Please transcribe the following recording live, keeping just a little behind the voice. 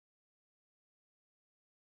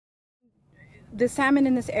The salmon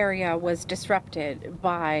in this area was disrupted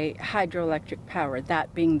by hydroelectric power,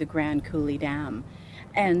 that being the Grand Coulee Dam.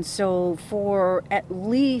 And so for at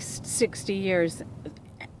least 60 years,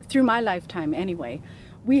 through my lifetime anyway,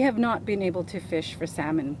 we have not been able to fish for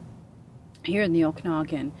salmon here in the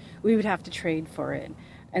Okanagan. We would have to trade for it.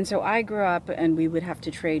 And so I grew up and we would have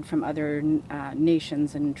to trade from other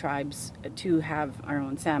nations and tribes to have our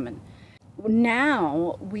own salmon.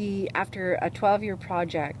 Now, after a 12-year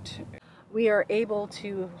project, we are able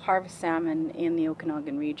to harvest salmon in the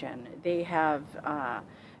Okanagan region. They have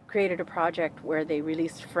created a project where they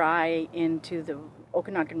release fry into the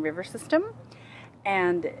Okanagan River system,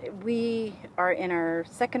 and we are in our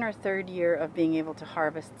second or third year of being able to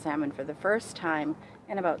harvest salmon for the first time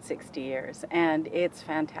in about 60 years, and it's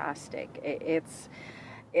fantastic.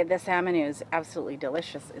 The salmon is absolutely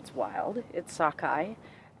delicious. It's wild, it's sockeye,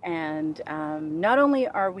 and not only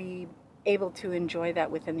are we able to enjoy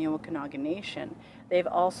that within the Okanagan Nation, they've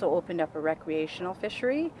also opened up a recreational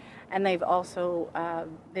fishery, and they've also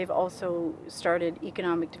started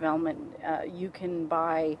economic development. You can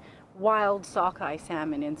buy wild sockeye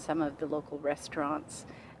salmon in some of the local restaurants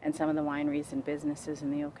and some of the wineries and businesses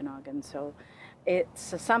in the Okanagan. So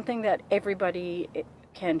it's something that everybody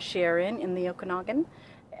can share in the Okanagan,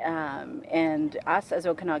 and us as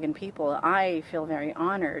Okanagan people, I feel very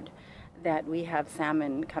honored that we have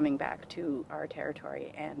salmon coming back to our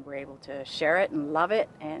territory, and we're able to share it and love it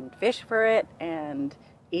and fish for it and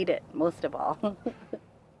eat it, most of all.